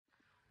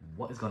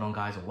What is going on,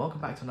 guys, and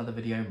welcome back to another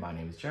video. My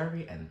name is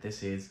Jeremy and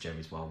this is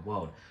Jeremy's Wild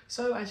World.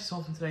 So as you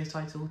saw from today's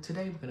title,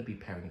 today we're going to be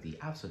pairing the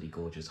absolutely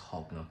gorgeous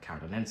Hogna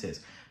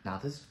carolinensis. Now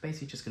this is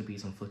basically just going to be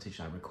some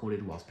footage I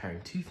recorded whilst pairing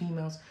two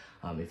females.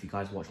 If you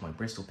guys watch my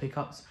Bristol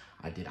pickups,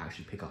 I did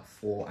actually pick up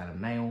 4 and a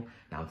male.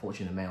 Now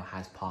unfortunately the male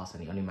has passed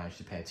and he only managed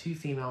to pair 2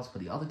 females,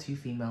 but the other 2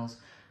 females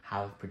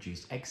have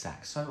produced egg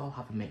sacs, so I'll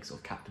have a mix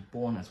of captive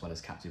born as well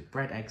as captive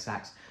bred egg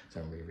sacs, so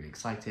I'm really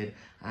excited.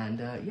 And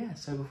yeah,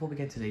 so before we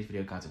get into today's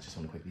video, guys, I just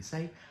want to quickly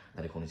say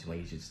that according to my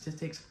YouTube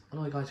statistics, a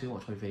lot of you guys who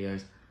watch my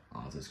videos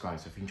are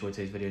unsubscribed, so if you enjoyed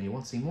today's video and you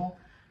want to see more,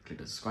 click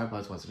the subscribe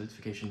button as well as the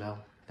notification bell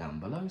down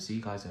below so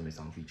you guys don't miss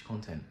out on future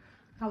content.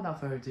 Now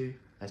without further ado,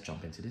 let's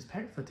jump into this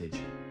parrot footage.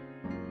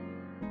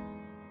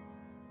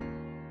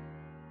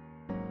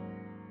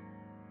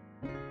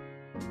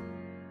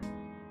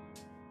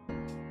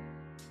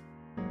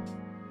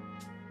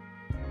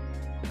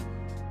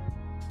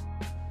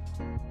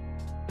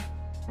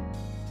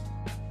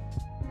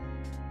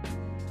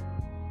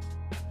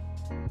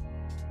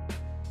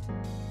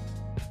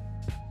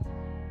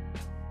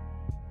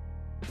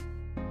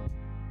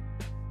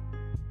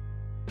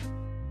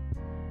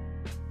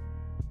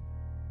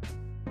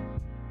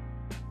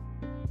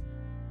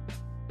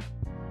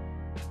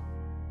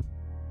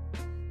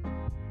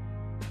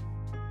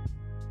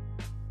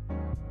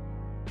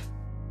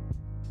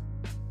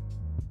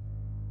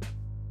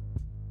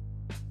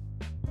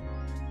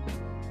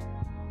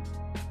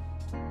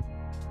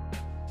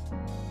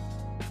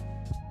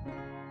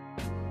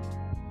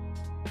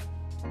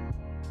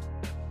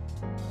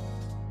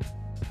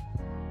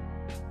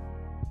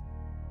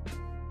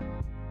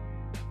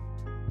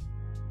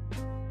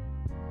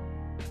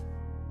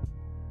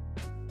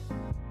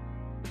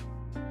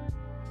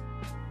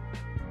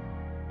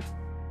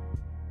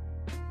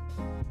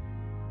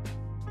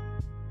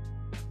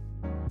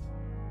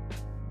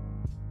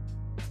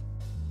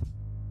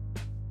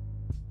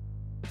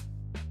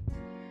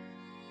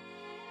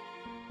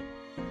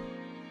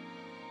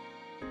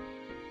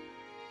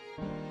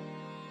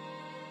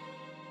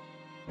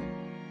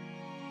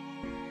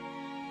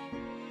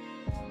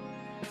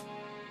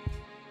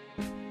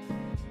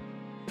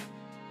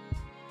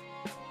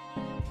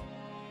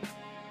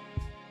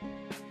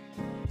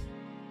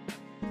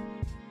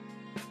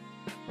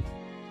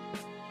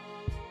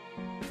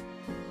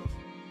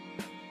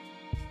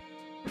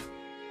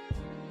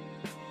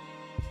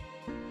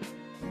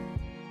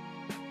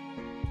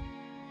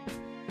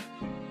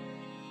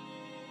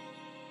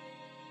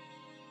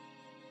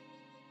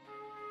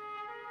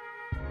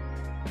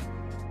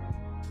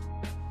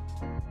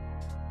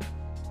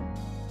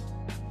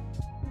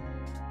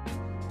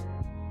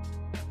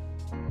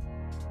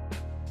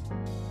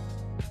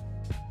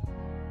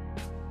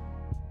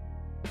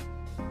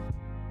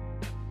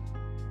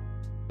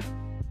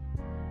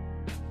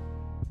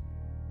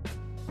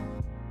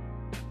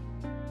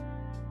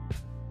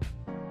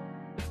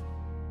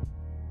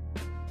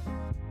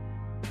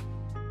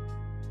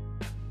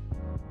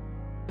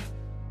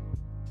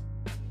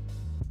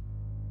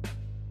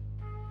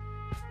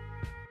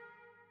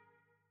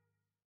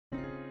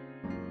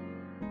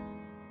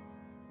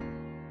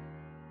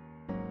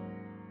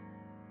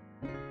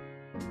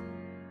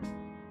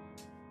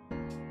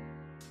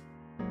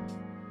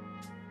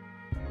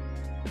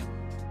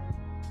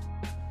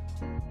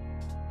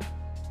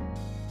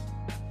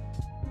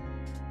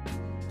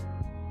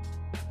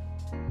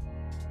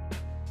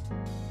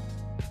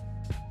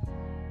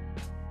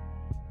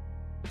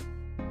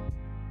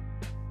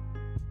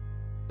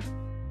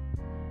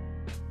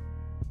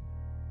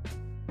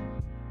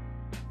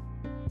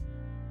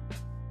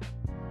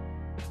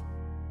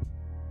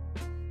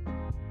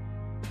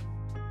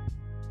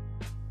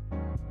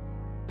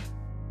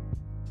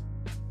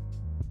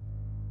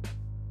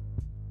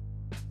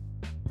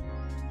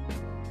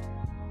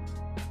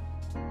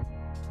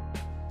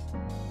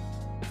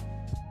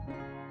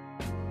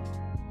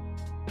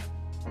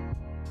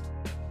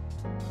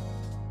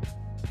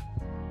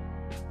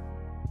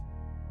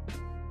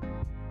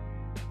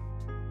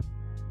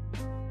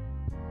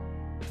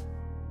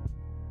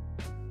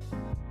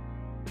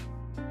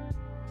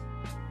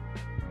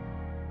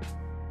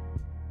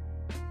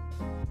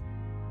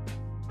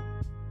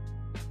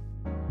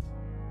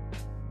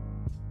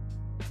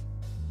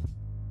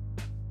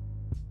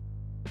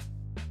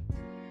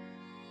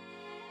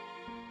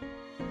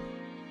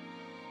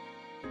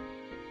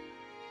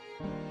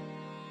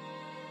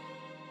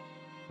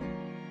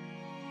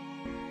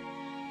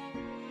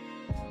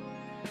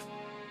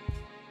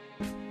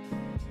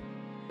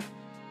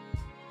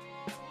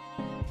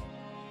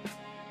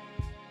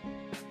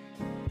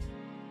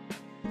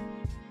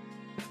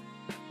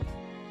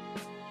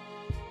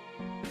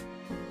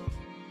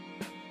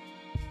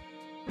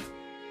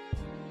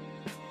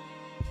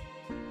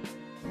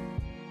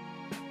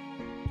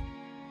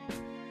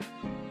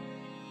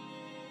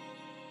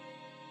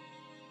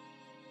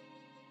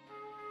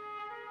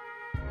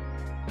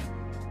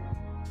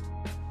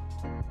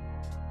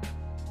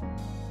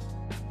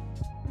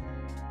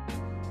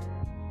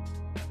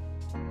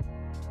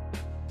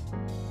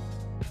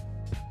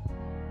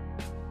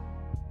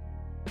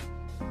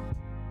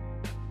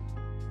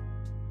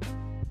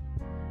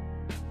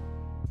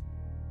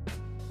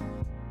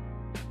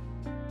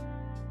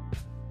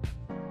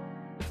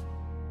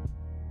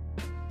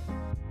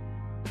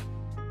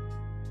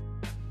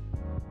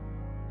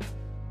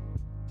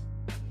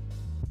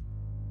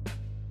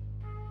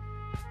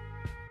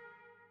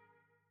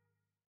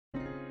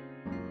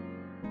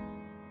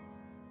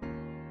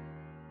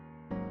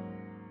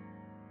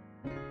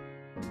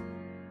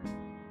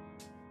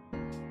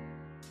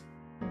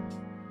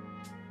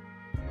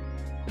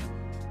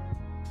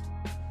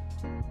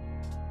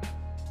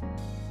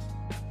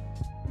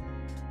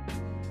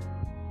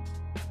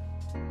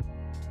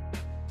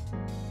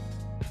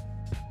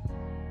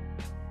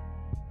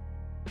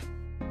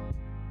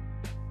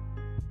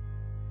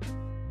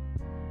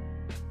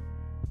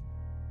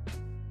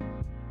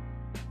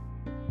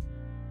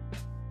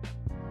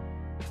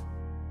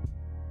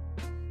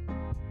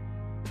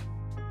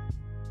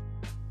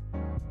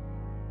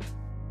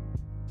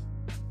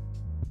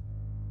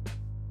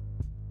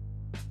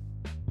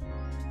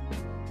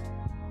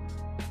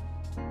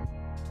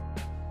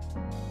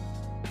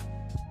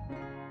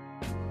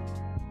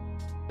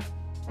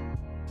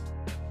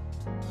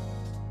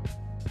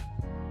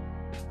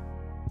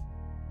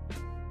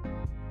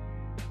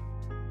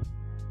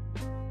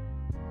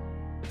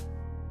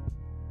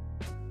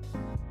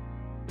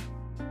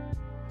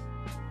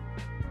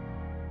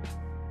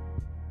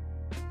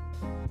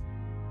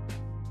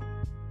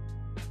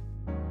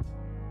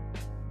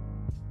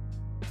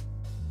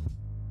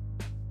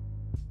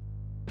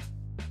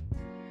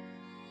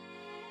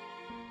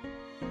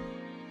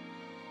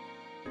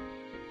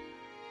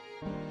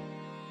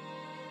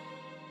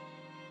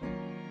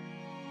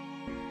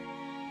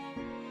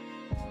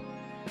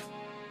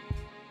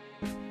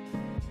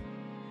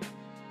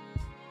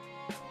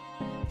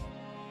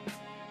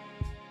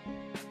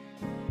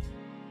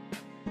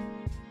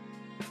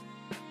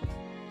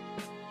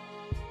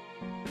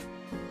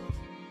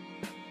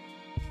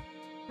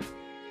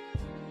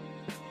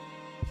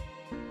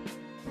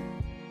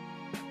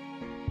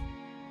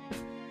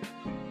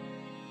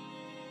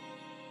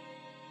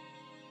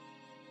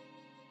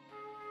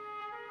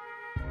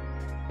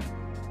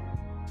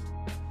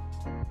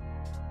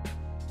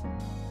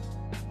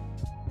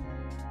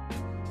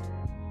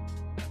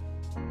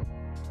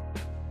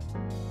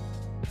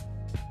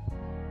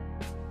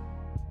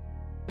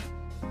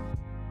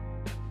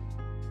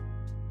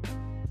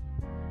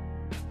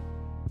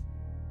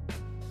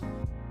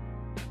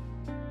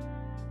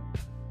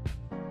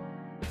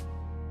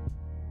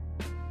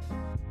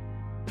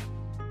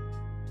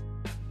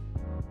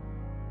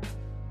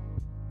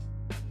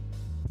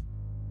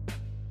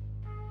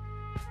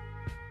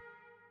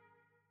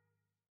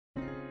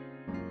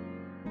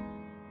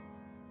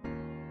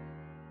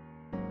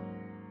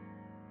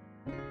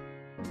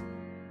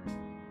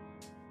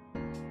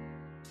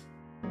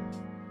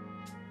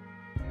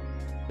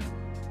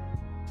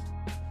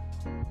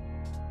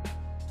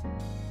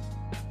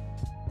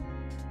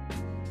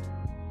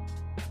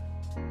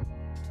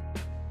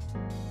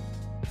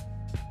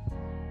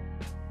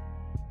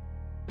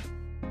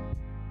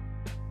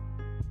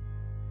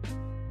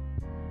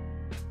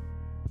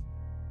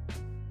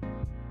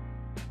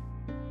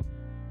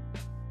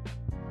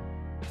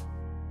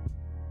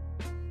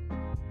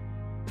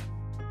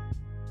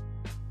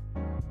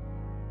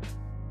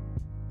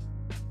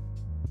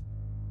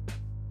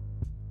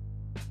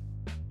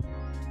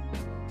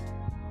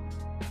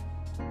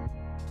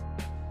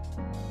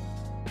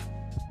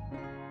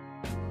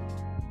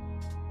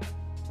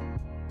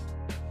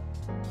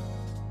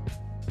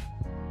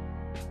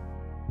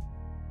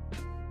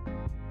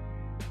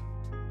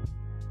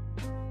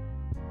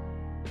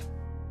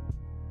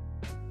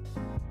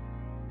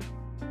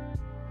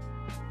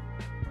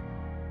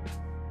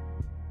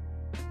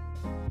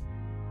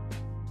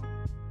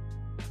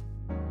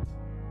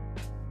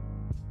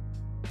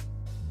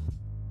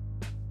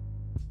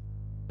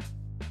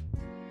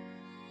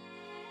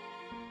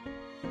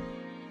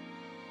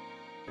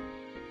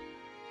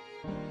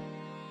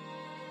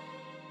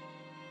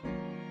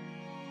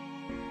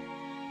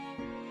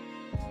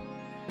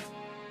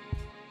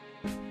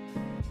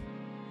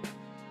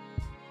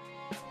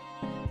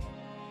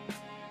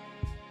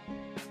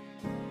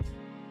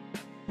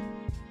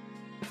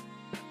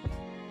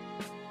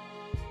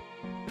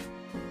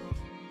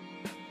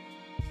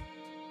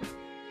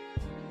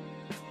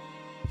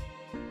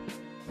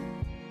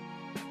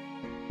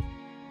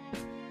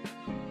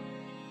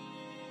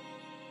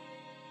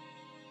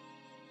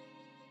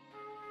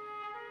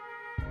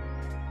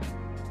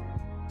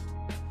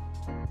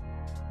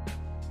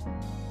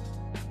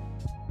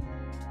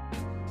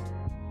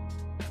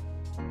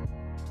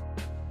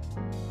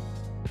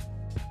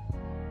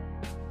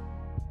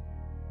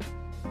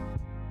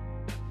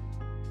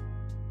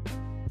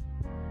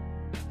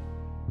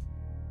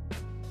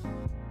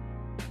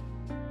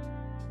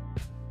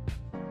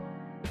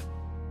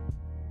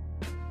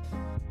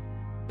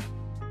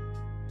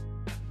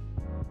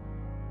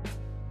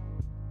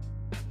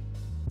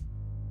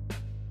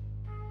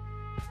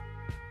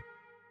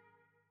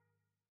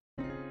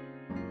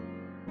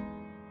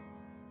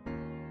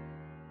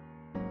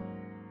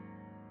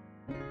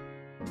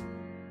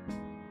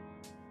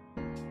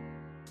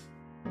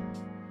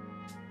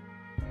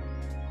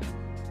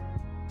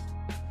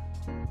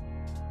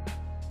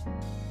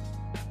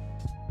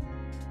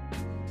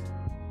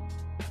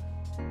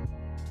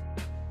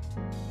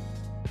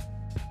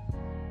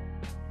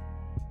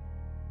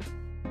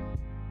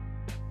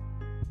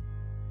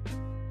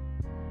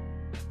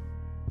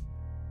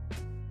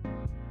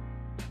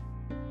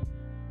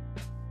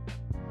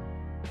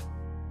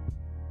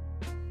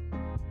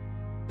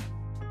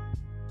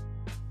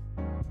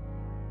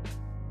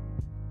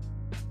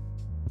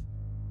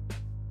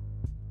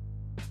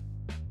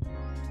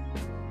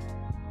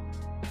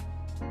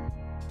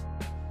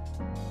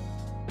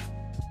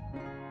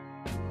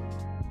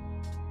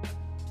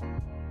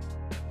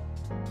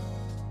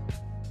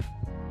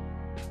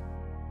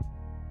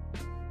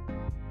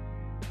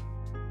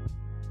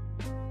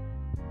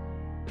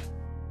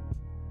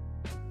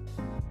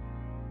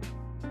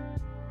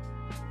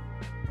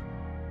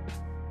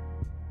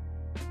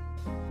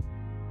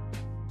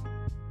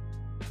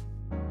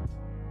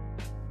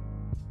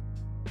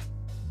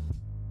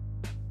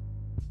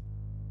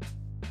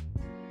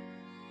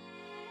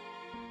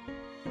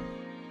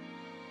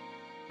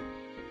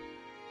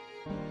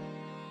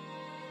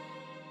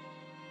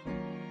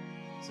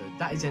 So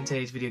that is the end of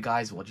today's video,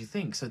 guys. What do you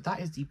think? So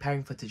that is the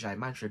pairing footage I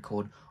managed to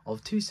record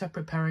of two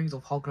separate pairings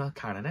of Hogna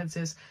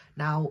carolinensis.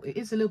 Now, it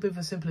is a little bit of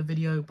a simpler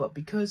video, but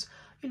because,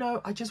 you know,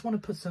 I just want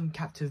to put some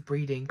captive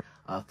breeding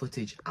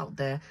footage out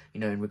there. You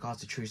know, in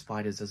regards to true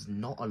spiders, there's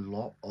not a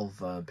lot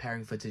of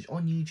pairing footage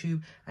on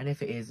YouTube, and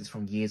if it is, it's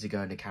from years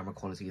ago and the camera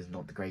quality is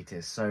not the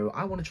greatest. So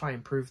I want to try and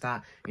improve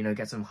that, you know,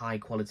 get some high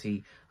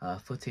quality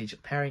footage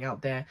pairing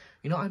out there.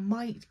 You know, I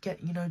might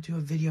get, you know, do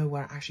a video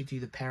where I actually do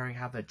the pairing,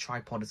 have a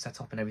tripod set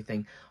up and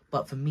everything.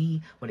 But for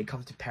me, when it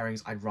comes to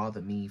pairings, I'd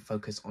rather me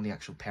focus on the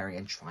actual pairing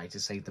and try to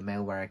save the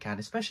male where I can,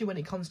 especially when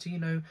it comes to, you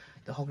know,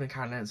 the Hogna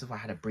carolinensis. If I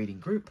had a breeding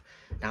group.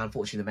 Now,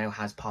 unfortunately, the male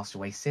has passed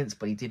away since,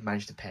 but he did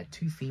manage to pair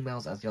two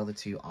females, as the other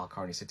two are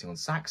currently sitting on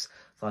sacs.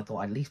 So I thought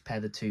I'd at least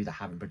pair the two that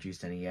haven't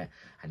produced any yet,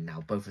 and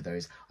now both of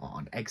those are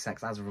on egg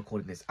sacs as of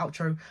recording this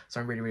outro. So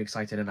I'm really, really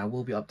excited, and I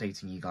will be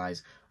updating you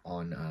guys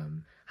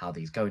on how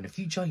these go in the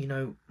future. You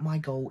know, my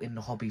goal in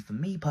the hobby for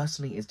me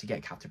personally is to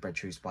get captive bred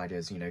true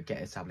spiders, you know,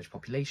 get established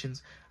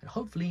populations, and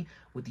hopefully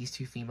with these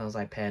two females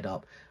I paired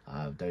up,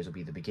 those will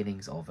be the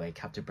beginnings of a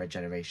captive bred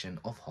generation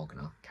of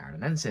Hogna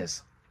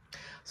carolinensis.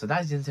 So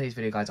that is it in today's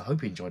video, guys. I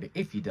hope you enjoyed it.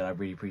 If you did, I'd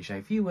really appreciate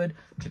if you would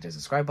click the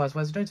subscribe button as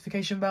well as the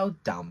notification bell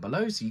down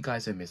below so you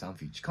guys don't miss out on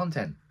future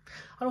content.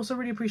 I'd also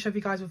really appreciate if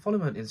you guys would follow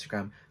me on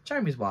Instagram,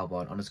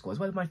 Jeremy'sWildWorld_, as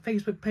well as my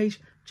Facebook page,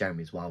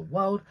 Jeremy's Wild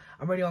World.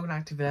 I'm really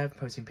active there,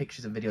 posting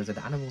pictures and videos of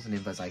the animals and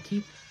inverts I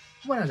keep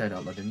when I don't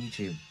upload on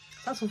YouTube.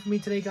 That's all for me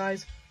today,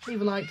 guys.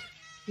 Leave a like,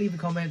 leave a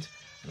comment,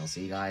 and I'll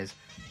see you guys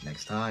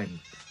next time.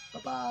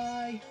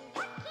 Bye-bye.